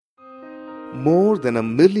More than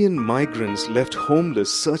 1 million migrants left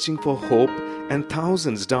homeless searching for hope and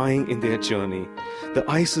thousands dying in their journey. The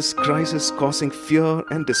ISIS crisis causing fear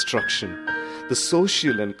and destruction. The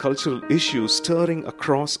social and cultural issues stirring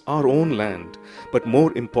across our own land. But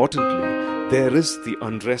more importantly, there is the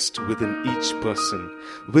unrest within each person,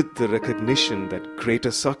 with the recognition that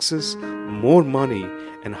greater success, more money,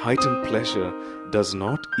 and heightened pleasure does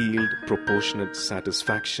not yield proportionate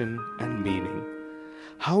satisfaction and meaning.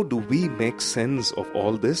 How do we make sense of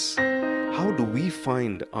all this? How do we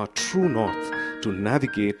find our true north to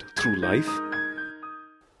navigate through life?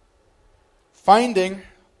 Finding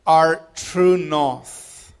our true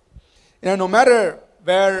north. No matter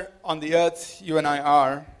where on the earth you and I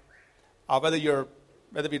are, whether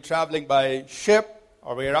we're traveling by ship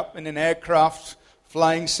or we're up in an aircraft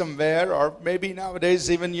flying somewhere, or maybe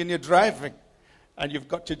nowadays even when you're driving and you've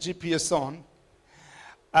got your GPS on,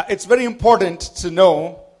 it's very important to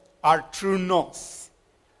know our true north.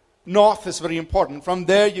 North is very important. From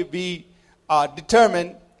there you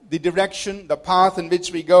determine the direction, the path in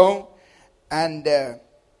which we go, and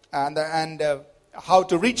how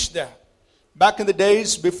to reach there. Back in the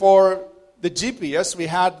days before the GPS, we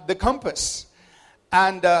had the compass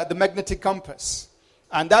and the magnetic compass.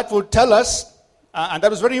 And that would tell us, and that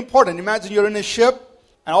was very important. Imagine you're in a ship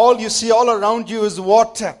and all you see all around you is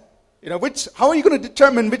water. How are you going to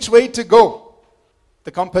determine which way to go? The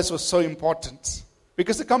compass was so important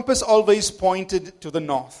because the compass always pointed to the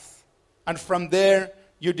north. And from there,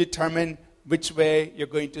 you determine which way you're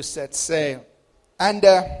going to set sail. And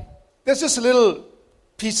there's just a little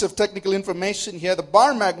piece of technical information here. The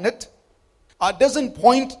bar magnet doesn't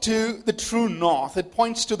point to the true north. It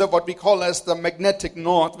points to what we call as the magnetic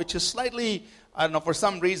north, which is slightly, for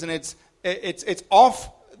some reason it's off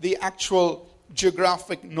the actual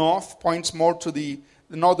geographic north, points more to the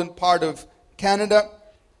northern part of Canada,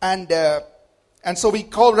 and so we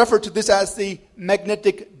refer to this as the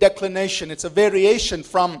magnetic declination. It's a variation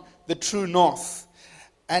from the true north,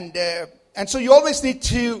 and so you always need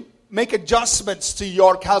to make adjustments to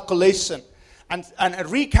your calculation and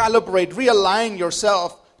recalibrate, realign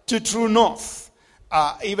yourself to true north.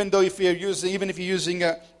 Even if you're using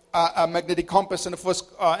a magnetic compass, and of course,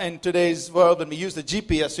 in today's world, when we use the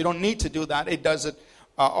GPS, you don't need to do that. It does it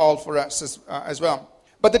all for us as well.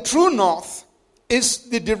 But the true north is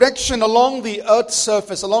the direction along the Earth's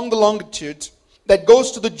surface, along the longitude, that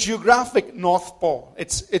goes to the geographic North Pole.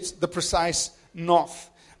 It's the precise north.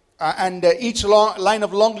 And each line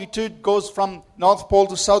of longitude goes from North Pole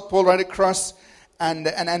to South Pole right across and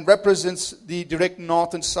represents the direct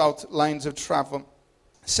north and south lines of travel.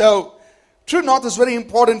 So, true north is very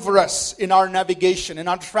important for us in our navigation, in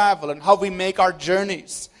our travel, and how we make our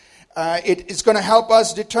journeys. It is going to help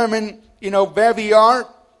us determine, where we are,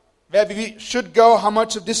 where we should go, how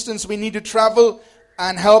much of distance we need to travel,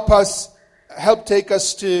 and help take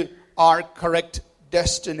us to our correct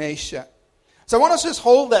destination. So I want us to just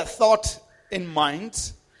hold that thought in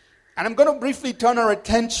mind, and I'm going to briefly turn our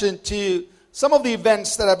attention to some of the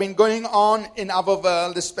events that have been going on in our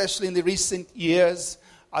world, especially in the recent years.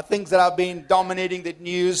 Things that have been dominating the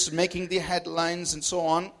news, making the headlines, and so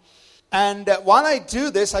on. And while I do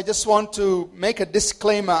this, I just want to make a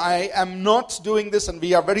disclaimer. I am not doing this, and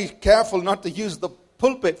we are very careful not to use the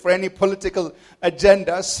pulpit for any political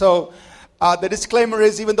agenda. So the disclaimer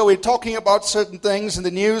is, even though we're talking about certain things in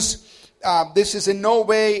the news, this is in no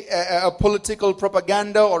way a political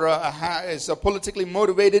propaganda or is a politically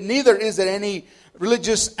motivated. Neither is there any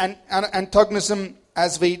religious antagonism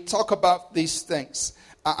as we talk about these things.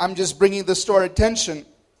 I'm just bringing this to our attention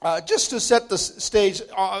just to set the stage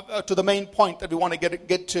to the main point that we want to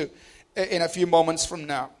get to in a few moments from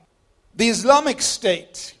now. The Islamic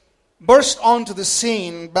State burst onto the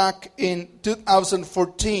scene back in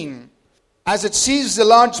 2014 as it seized a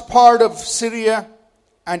large part of Syria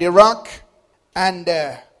and Iraq, and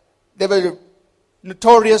they were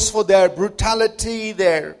notorious for their brutality,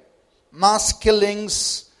 their mass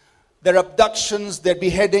killings, their abductions, their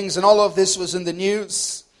beheadings, and all of this was in the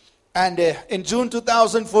news. And in June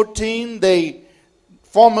 2014, they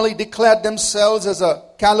formally declared themselves as a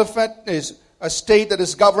caliphate, is a state that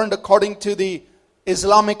is governed according to the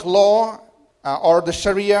Islamic law or the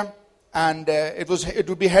Sharia, and it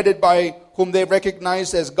would be headed by whom they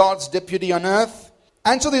recognized as God's deputy on earth.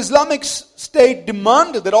 And so the Islamic State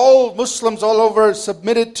demanded that all Muslims all over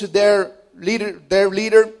submitted to their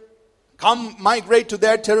leader, come migrate to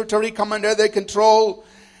their territory, come under their control,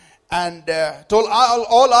 and told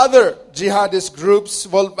all other jihadist groups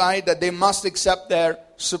worldwide that they must accept their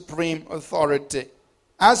supreme authority.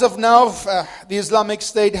 As of now, the Islamic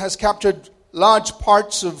State has captured large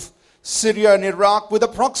parts of Syria and Iraq with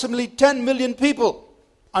approximately 10 million people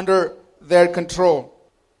under their control.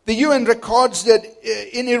 The UN records that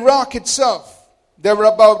in Iraq itself, there were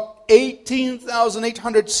about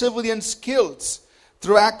 18,800 civilians killed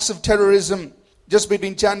through acts of terrorism just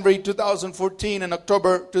between January 2014 and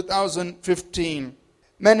October 2015.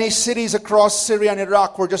 Many cities across Syria and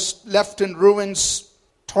Iraq were just left in ruins,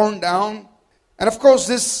 torn down. And of course,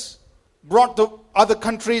 this brought the other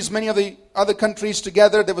countries, many of the other countries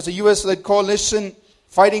together. There was a US-led coalition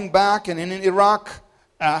fighting back. And in Iraq,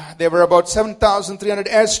 there were about 7,300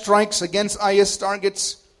 airstrikes against IS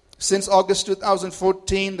targets since August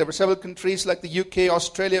 2014. There were several countries like the UK,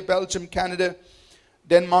 Australia, Belgium, Canada,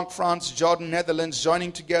 Denmark, France, Jordan, Netherlands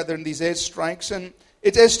joining together in these airstrikes. And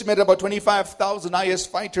it's estimated about 25,000 IS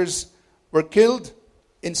fighters were killed.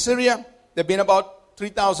 In Syria, there have been about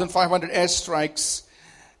 3,500 airstrikes.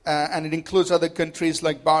 And it includes other countries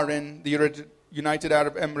like Bahrain, the United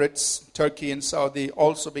Arab Emirates, Turkey, and Saudi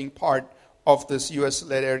also being part of this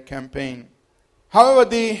US-led air campaign. However,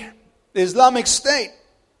 the Islamic State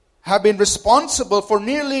have been responsible for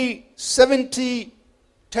nearly 70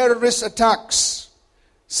 terrorist attacks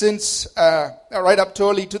since right up to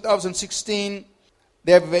early 2016.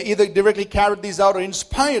 They have either directly carried these out or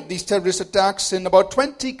inspired these terrorist attacks in about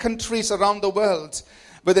 20 countries around the world,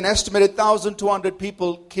 with an estimated 1,200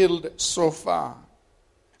 people killed so far.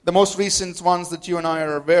 The most recent ones that you and I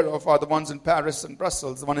are aware of are the ones in Paris and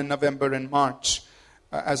Brussels, the one in November and March,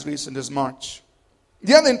 as recent as March.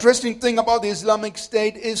 The other interesting thing about the Islamic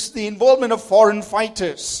State is the involvement of foreign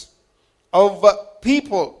fighters, of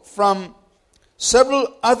people from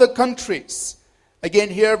several other countries. Again,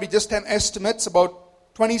 here we just have estimates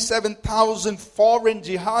about 27,000 foreign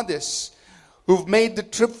jihadists who've made the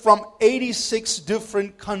trip from 86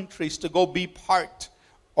 different countries to go be part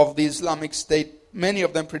of the Islamic State, many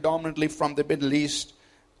of them predominantly from the Middle East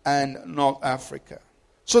and North Africa.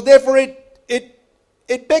 So therefore,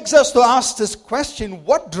 it begs us to ask this question: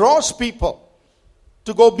 what draws people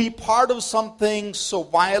to go be part of something so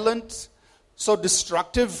violent, so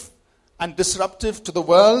destructive and disruptive to the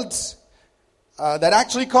world, that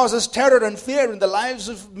actually causes terror and fear in the lives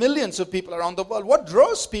of millions of people around the world? What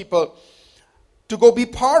draws people to go be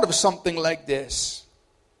part of something like this?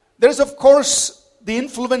 There is, of course, the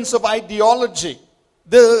influence of ideology,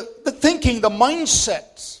 the thinking, the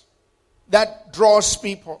mindset that draws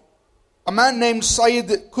people. A man named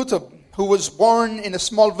Sayyid Qutb, who was born in a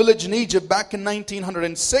small village in Egypt back in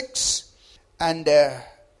 1906, and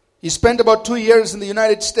he spent about 2 years in the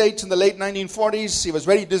United States in the late 1940s. He was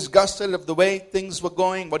very disgusted of the way things were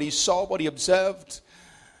going, what he saw, what he observed,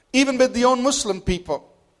 even with the own Muslim people.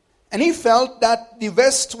 And he felt that the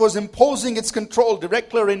West was imposing its control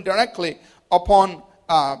directly or indirectly upon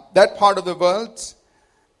that part of the world.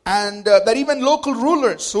 And that even local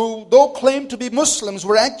rulers who, though claimed to be Muslims,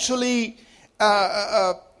 were actually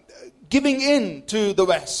giving in to the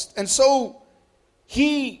West. And so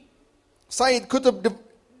Sayyid Qutb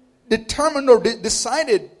determined or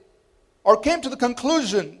decided or came to the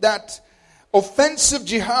conclusion that offensive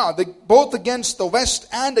jihad, both against the West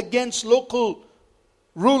and against local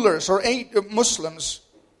rulers or Muslims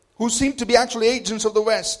who seemed to be actually agents of the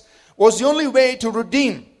West, was the only way to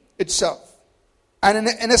redeem itself. And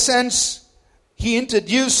in a sense, he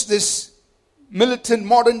introduced this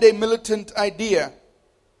modern day militant idea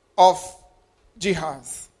of jihad.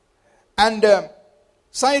 And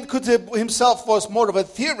Sayyid Qutb himself was more of a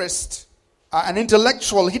theorist, an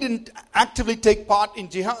intellectual. He didn't actively take part in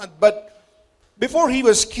jihad, but before he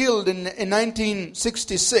was killed in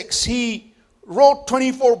 1966, he wrote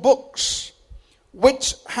 24 books,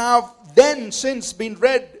 which have then since been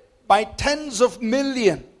read by tens of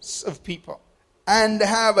millions of people, and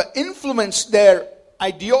have influenced their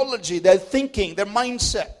ideology, their thinking, their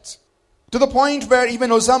mindset, to the point where even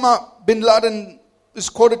Osama bin Laden is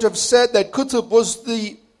quoted to have said that Qutb was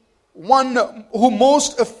the one who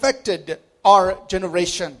most affected our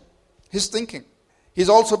generation, his thinking. He's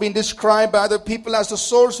also been described by other people as the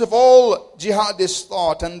source of all jihadist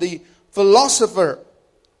thought and the philosopher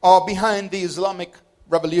behind the Islamic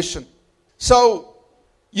revolution. So,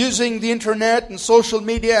 using the internet and social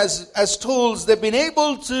media as tools, they've been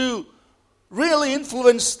able to really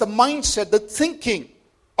influence the mindset, the thinking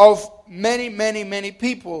of many, many, many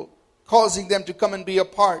people, causing them to come and be a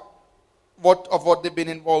part of what they've been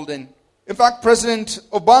involved in. In fact, President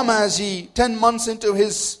Obama, as 10 months into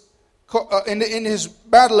his in his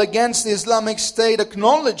battle against the Islamic State,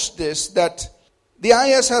 acknowledged this, that the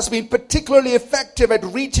IS has been particularly effective at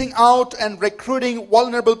reaching out and recruiting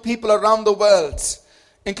vulnerable people around the world,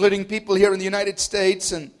 including people here in the United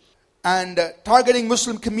States and and targeting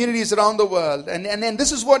Muslim communities around the world. And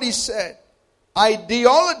this is what he said.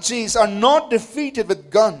 Ideologies are not defeated with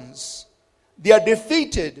guns. They are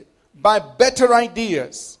defeated by better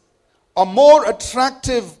ideas, a more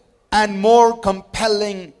attractive and more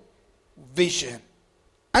compelling vision.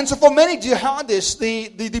 And so for many jihadists,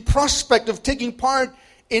 the prospect of taking part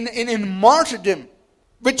in martyrdom,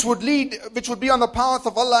 which would be on the path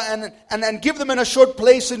of Allah and give them an assured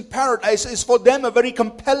place in paradise, is for them a very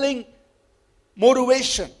compelling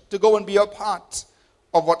motivation to go and be a part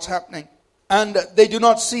of what's happening. And they do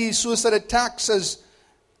not see suicide attacks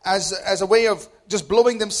as a way of just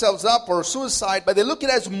blowing themselves up or suicide, but they look at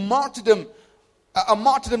it as martyrdom, a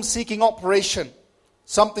martyrdom-seeking operation,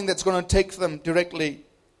 something that's going to take them directly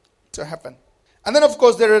to heaven. And then, of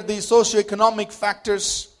course, there are the socioeconomic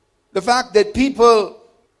factors. The fact that people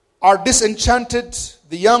are disenchanted,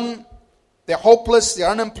 the young, they're hopeless, they're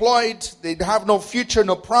unemployed, they have no future,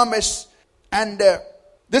 no promise. And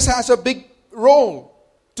this has a big role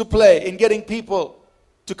to play in getting people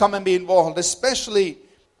to come and be involved, especially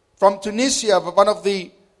from Tunisia, one of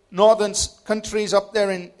the northern countries up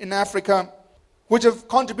there in Africa, which have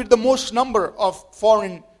contributed the most number of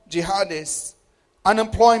foreign jihadists.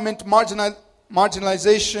 Unemployment,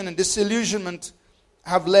 marginalization, and disillusionment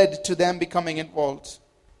have led to them becoming involved.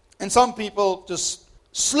 And some people just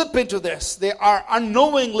slip into this. They are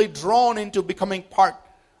unknowingly drawn into becoming part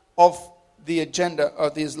of the agenda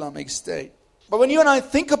of the Islamic State. But when you and I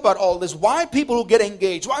think about all this, why people would get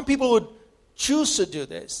engaged, why people would choose to do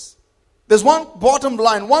this, there's one bottom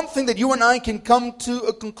line, one thing that you and I can come to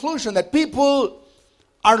a conclusion, that people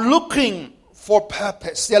are looking for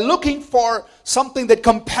purpose. They're looking for something that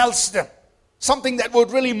compels them, something that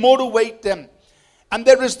would really motivate them. And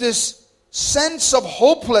there is this sense of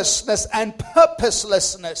hopelessness and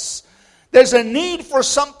purposelessness. There's a need for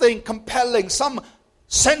something compelling, some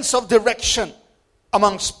sense of direction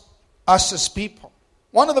amongst us as people.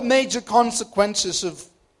 One of the major consequences of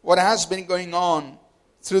what has been going on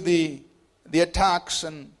through the attacks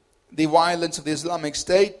and the violence of the Islamic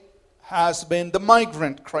State has been the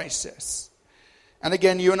migrant crisis. And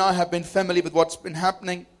again, you and I have been familiar with what's been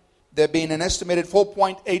happening. There have been an estimated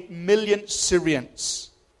 4.8 million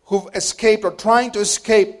Syrians who've escaped or trying to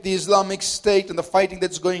escape the Islamic State and the fighting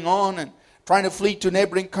that's going on, and trying to flee to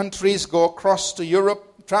neighboring countries, go across to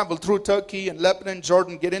Europe, travel through Turkey and Lebanon,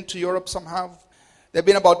 Jordan, get into Europe somehow. There have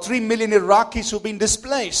been about 3 million Iraqis who've been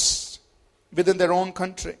displaced within their own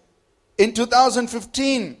country. In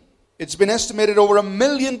 2015, it's been estimated over 1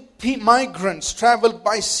 million migrants traveled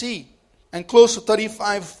by sea and close to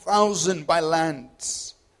 35,000 by land,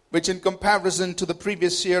 which in comparison to the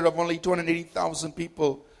previous year of only 280,000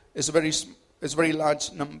 people is a very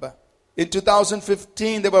large number. In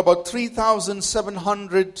 2015, there were about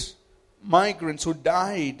 3,700 migrants who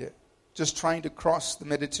died just trying to cross the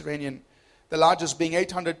Mediterranean. The largest being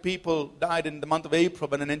 800 people died in the month of April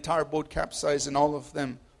when an entire boat capsized and all of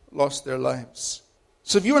them lost their lives.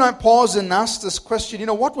 So if you and I pause and ask this question,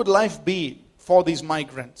 what would life be for these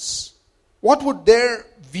migrants? What would their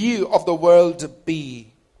view of the world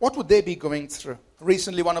be? What would they be going through?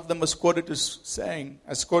 Recently, one of them was quoted as saying,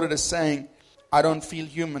 I don't feel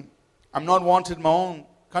human. I'm not wanted in my own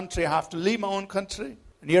country. I have to leave my own country.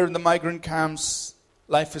 And here in the migrant camps,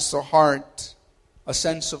 life is so hard. A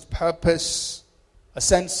sense of purpose, a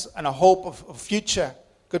sense and a hope of a future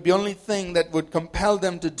could be the only thing that would compel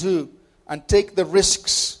them to do and take the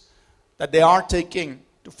risks that they are taking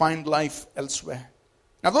to find life elsewhere.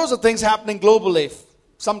 Now, those are things happening globally.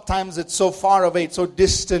 Sometimes it's so far away, it's so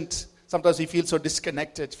distant. Sometimes we feel so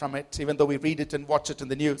disconnected from it, even though we read it and watch it in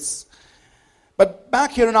the news. But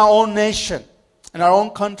back here in our own nation, in our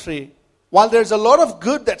own country, while there's a lot of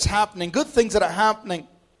good that's happening, good things that are happening,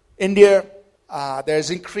 India, there's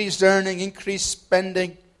increased earning, increased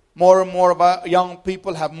spending. More and more of our young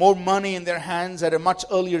people have more money in their hands at a much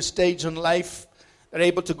earlier stage in life. They're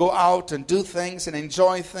able to go out and do things and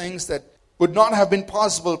enjoy things that would not have been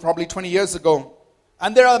possible probably 20 years ago.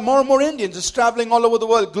 And there are more and more Indians just traveling all over the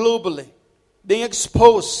world globally, being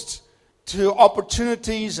exposed to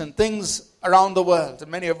opportunities and things around the world. And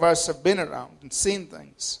many of us have been around and seen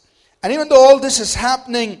things. And even though all this is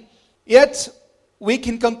happening, yet we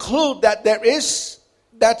can conclude that there is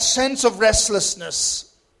that sense of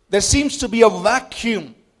restlessness. There seems to be a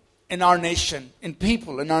vacuum in our nation, in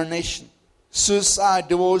people in our nation. Suicide,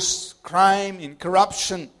 divorce, crime, and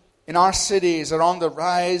corruption in our cities are on the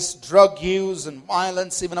rise. Drug use and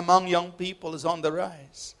violence, even among young people, is on the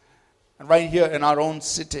rise. And right here in our own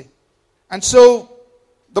city. And so,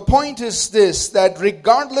 the point is this, that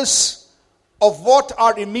regardless of what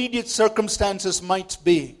our immediate circumstances might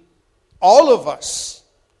be, all of us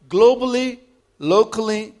globally,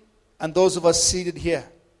 locally, and those of us seated here.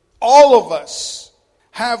 All of us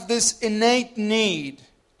have this innate need,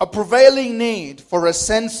 a prevailing need for a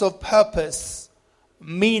sense of purpose,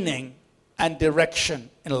 meaning, and direction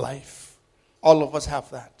in life. All of us have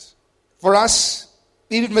that. For us,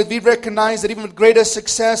 we recognize that even with greater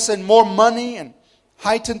success and more money and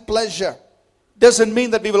heightened pleasure, doesn't mean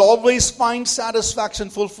that we will always find satisfaction,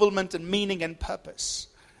 fulfillment, and meaning and purpose.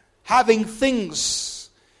 Having things,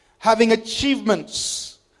 having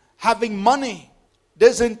achievements, having money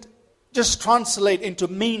doesn't just translate into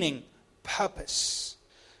meaning, purpose.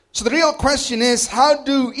 So the real question is, how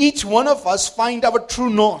do each one of us find our true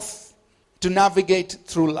north to navigate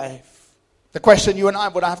through life? The question you and I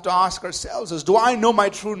would have to ask ourselves is, do I know my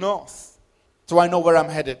true north? Do I know where I'm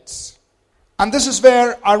headed? And this is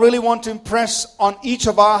where I really want to impress on each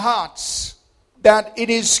of our hearts that it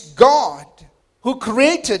is God who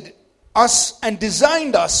created us and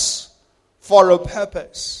designed us for a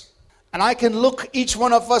purpose. And I can look each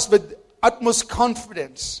one of us with utmost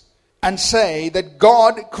confidence and say that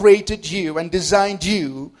God created you and designed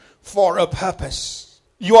you for a purpose.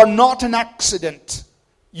 You are not an accident.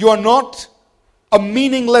 You are not a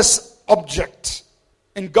meaningless object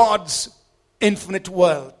in God's infinite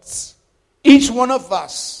worlds. Each one of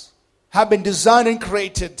us have been designed and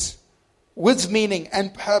created with meaning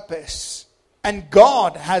and purpose. And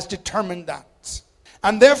God has determined that.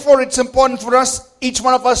 And therefore it's important for us, each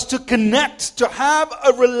one of us, to connect, to have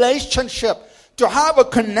a relationship, to have a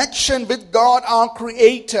connection with God, our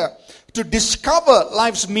Creator, to discover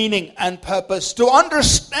life's meaning and purpose, to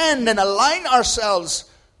understand and align ourselves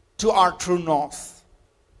to our true north.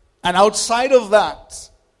 And outside of that,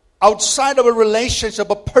 outside of a relationship,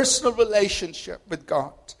 a personal relationship with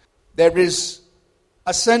God, there is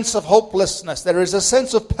a sense of hopelessness. There is a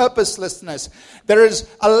sense of purposelessness. There is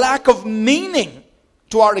a lack of meaning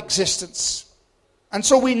to our existence. And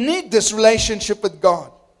so we need this relationship with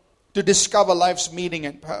God to discover life's meaning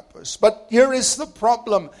and purpose. But here is the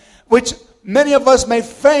problem, which many of us may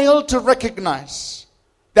fail to recognize,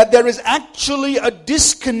 that there is actually a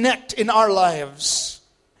disconnect in our lives.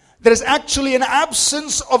 There is actually an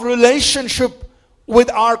absence of relationship with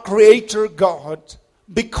our Creator God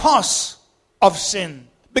because of sin,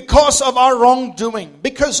 because of our wrongdoing,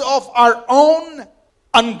 because of our own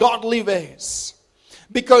ungodly ways.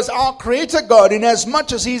 Because our Creator God, in as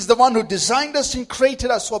much as He is the one who designed us and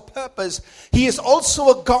created us for purpose, He is also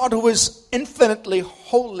a God who is infinitely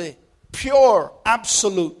holy, pure,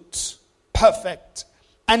 absolute, perfect.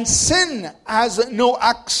 And sin has no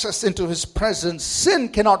access into His presence. Sin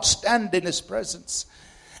cannot stand in His presence.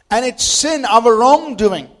 And it's sin, our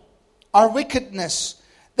wrongdoing, our wickedness,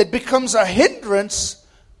 that becomes a hindrance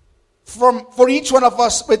for each one of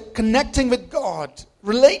us with connecting with God,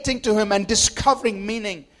 relating to Him and discovering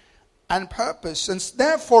meaning and purpose. And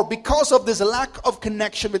therefore, because of this lack of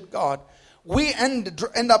connection with God, we end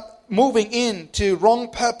up moving into wrong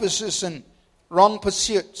purposes and wrong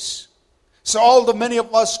pursuits. So many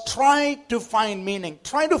of us try to find meaning,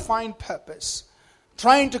 try to find purpose,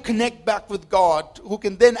 trying to connect back with God, who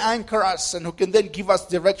can then anchor us and who can then give us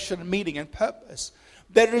direction, meaning, and purpose.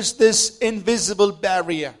 There is this invisible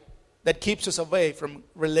barrier that keeps us away from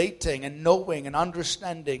relating and knowing and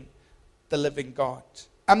understanding the living God.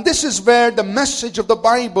 And this is where the message of the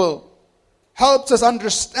Bible helps us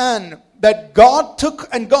understand that God took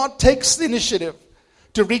and God takes the initiative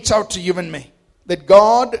to reach out to you and me. That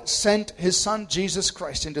God sent His Son Jesus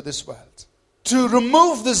Christ into this world to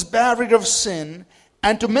remove this barrier of sin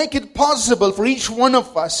and to make it possible for each one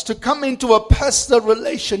of us to come into a personal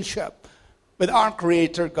relationship with our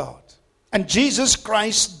Creator God. And Jesus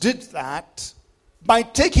Christ did that by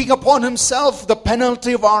taking upon Himself the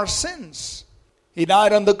penalty of our sins. He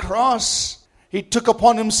died on the cross. He took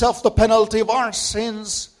upon Himself the penalty of our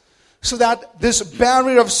sins so that this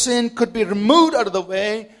barrier of sin could be removed out of the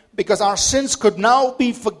way, because our sins could now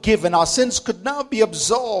be forgiven. Our sins could now be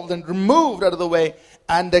absolved and removed out of the way.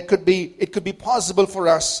 And it could be possible for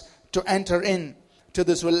us to enter into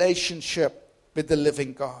this relationship with the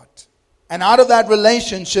living God. And out of that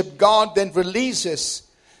relationship, God then releases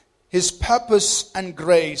His purpose and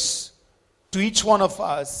grace to each one of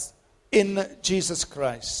us in Jesus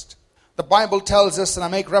Christ. The Bible tells us, and I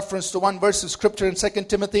make reference to one verse of Scripture in 2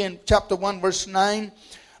 Timothy in chapter 1 verse 9,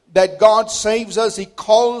 that God saves us, He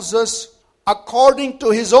calls us according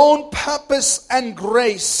to His own purpose and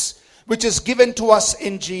grace, which is given to us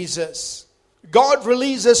in Jesus. God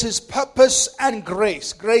releases His purpose and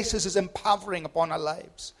grace. Grace is His empowering upon our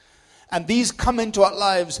lives. And these come into our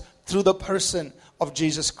lives through the person of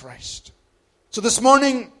Jesus Christ. So this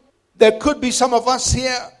morning, there could be some of us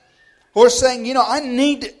here who are saying, I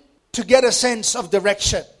need to get a sense of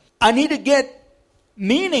direction. I need to get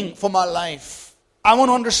meaning for my life. I want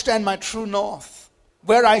to understand my true north,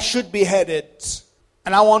 where I should be headed.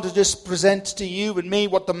 And I want to just present to you and me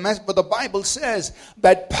what the Bible says,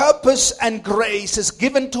 that purpose and grace is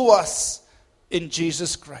given to us in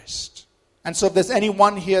Jesus Christ. And so if there's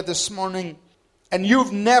anyone here this morning and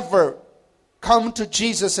you've never come to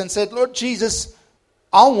Jesus and said, Lord Jesus,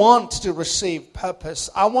 I want to receive purpose.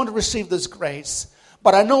 I want to receive this grace.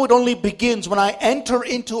 But I know it only begins when I enter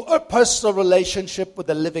into a personal relationship with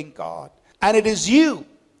the living God. And it is you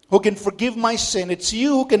who can forgive my sin. It's you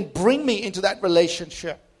who can bring me into that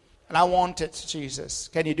relationship. And I want it, Jesus.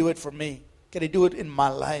 Can you do it for me? Can you do it in my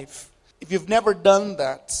life? If you've never done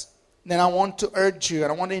that, then I want to urge you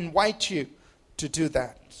and I want to invite you to do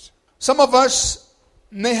that. Some of us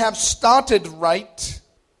may have started right,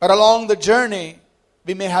 but along the journey,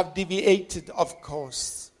 we may have deviated, of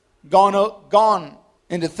course. Gone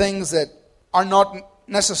into things that are not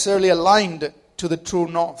necessarily aligned to the true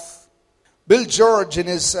north. Bill George, in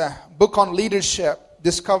his book on leadership,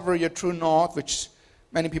 Discover Your True North, which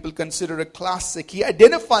many people consider a classic, he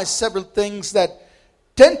identifies several things that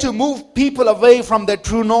tend to move people away from their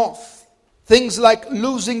true north. Things like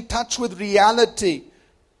losing touch with reality,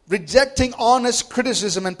 rejecting honest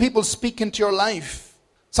criticism and people speak into your life.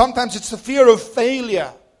 Sometimes it's the fear of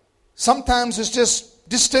failure. Sometimes it's just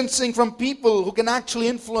distancing from people who can actually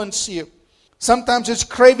influence you. Sometimes it's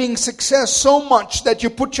craving success so much that you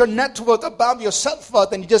put your net worth above your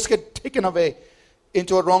self-worth and you just get taken away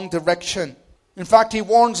into a wrong direction. In fact, he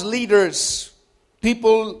warns leaders,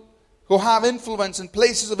 people who have influence and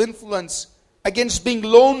places of influence, against being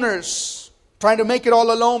loners, trying to make it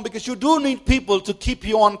all alone, because you do need people to keep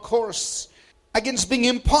you on course. Against being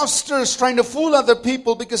imposters, trying to fool other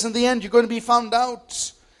people, because in the end you're going to be found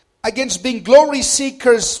out. Against being glory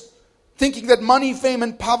seekers, thinking that money, fame,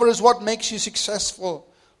 and power is what makes you successful.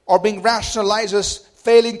 Or being rationalizers,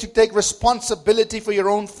 failing to take responsibility for your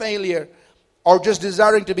own failure. Or just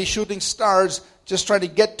desiring to be shooting stars, just trying to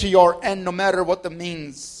get to your end no matter what the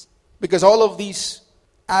means. Because all of these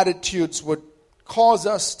attitudes would cause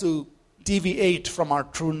us to deviate from our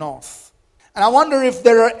true north. And I wonder if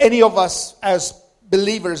there are any of us as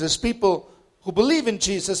believers, as people who believe in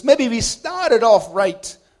Jesus, maybe we started off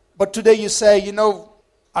right, but today you say,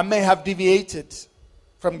 I may have deviated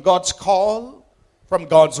from God's call, from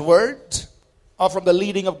God's word, or from the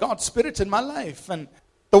leading of God's Spirit in my life. And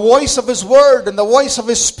the voice of His word and the voice of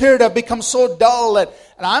His Spirit have become so dull and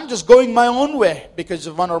I'm just going my own way because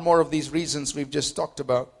of one or more of these reasons we've just talked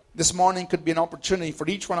about. This morning could be an opportunity for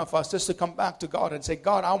each one of us just to come back to God and say,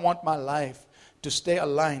 God, I want my life to stay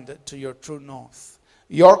aligned to your true north.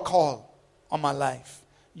 Your call on my life,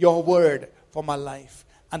 your word for my life,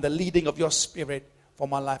 and the leading of your Spirit for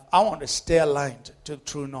my life. I want to stay aligned to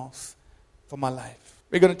true north for my life.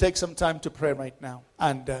 We're going to take some time to pray right now.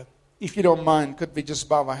 And if you don't mind, could we just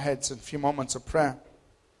bow our heads in a few moments of prayer?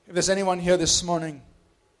 If there's anyone here this morning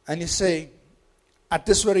and you say, at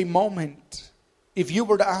this very moment, if you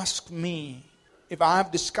were to ask me if I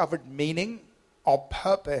have discovered meaning or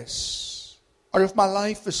purpose, or if my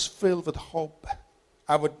life is filled with hope,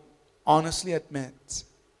 I would honestly admit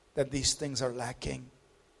that these things are lacking.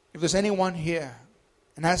 If there's anyone here,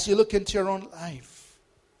 and as you look into your own life,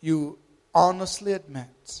 you honestly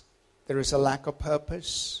admit there is a lack of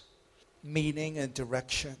purpose, meaning, and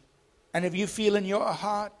direction. And if you feel in your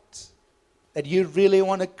heart that you really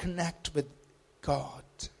want to connect with God,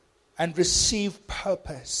 and receive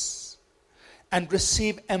purpose, and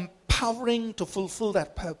receive empowering to fulfill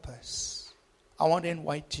that purpose, I want to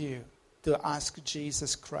invite you to ask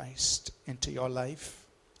Jesus Christ into your life.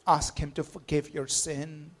 Ask Him to forgive your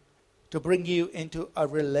sin, to bring you into a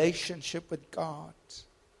relationship with God,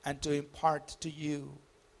 and to impart to you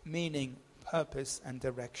meaning, purpose, and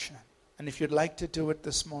direction. And if you'd like to do it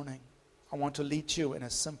this morning, I want to lead you in a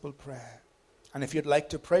simple prayer. And if you'd like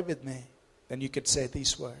to pray with me, then you could say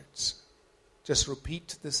these words. Just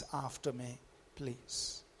repeat this after me,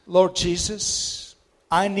 please. Lord Jesus,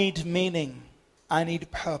 I need meaning. I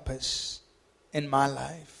need purpose in my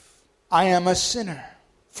life. I am a sinner.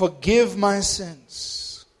 Forgive my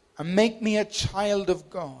sins and make me a child of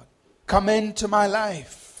God. Come into my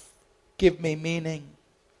life. Give me meaning,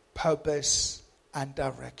 purpose, and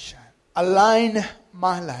direction. Align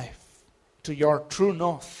my life to your true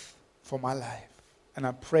north for my life. And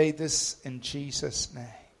I pray this in Jesus' name.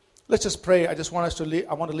 Let's just pray. I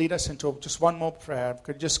want to lead us into just one more prayer.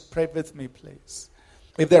 Could you just pray with me, please?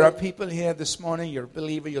 If there are people here this morning, you're a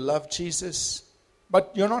believer, you love Jesus,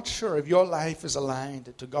 but you're not sure if your life is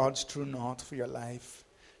aligned to God's true north for your life.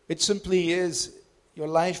 It simply is your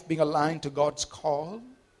life being aligned to God's call,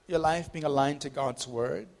 your life being aligned to God's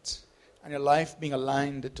Word, and your life being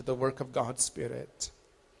aligned to the work of God's Spirit.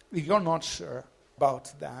 If you're not sure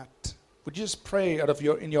about that, would you just pray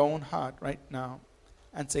in your own heart right now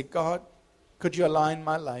and say, God, could you align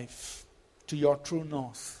my life to your true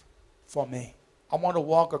north for me? I want to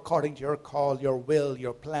walk according to your call, your will,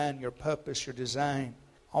 your plan, your purpose, your design.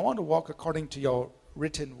 I want to walk according to your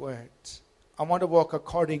written word. I want to walk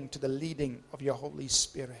according to the leading of your Holy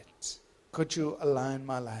Spirit. Could you align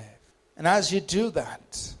my life? And as you do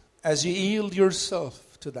that, as you yield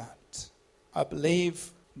yourself to that, I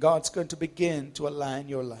believe God's going to begin to align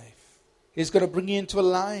your life. He's going to bring you into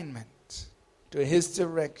alignment to His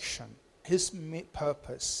direction, His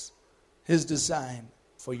purpose, His design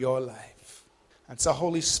for your life. And so,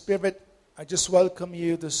 Holy Spirit, I just welcome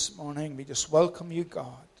you this morning. We just welcome you,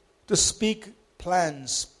 God, to speak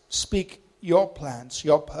plans, speak your plans,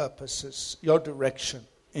 your purposes, your direction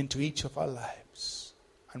into each of our lives.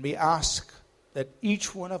 And we ask that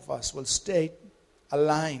each one of us will stay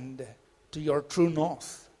aligned to your true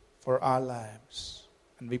north for our lives.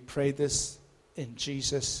 And we pray this in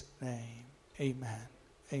Jesus' name. Amen.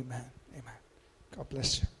 Amen. Amen. God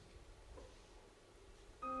bless you.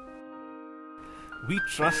 We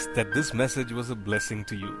trust that this message was a blessing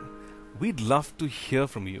to you. We'd love to hear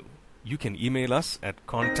from you. You can email us at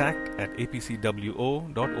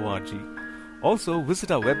contact@apcwo.org. Also,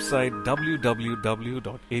 visit our website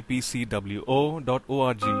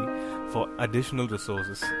www.apcwo.org for additional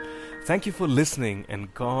resources. Thank you for listening,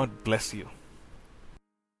 and God bless you.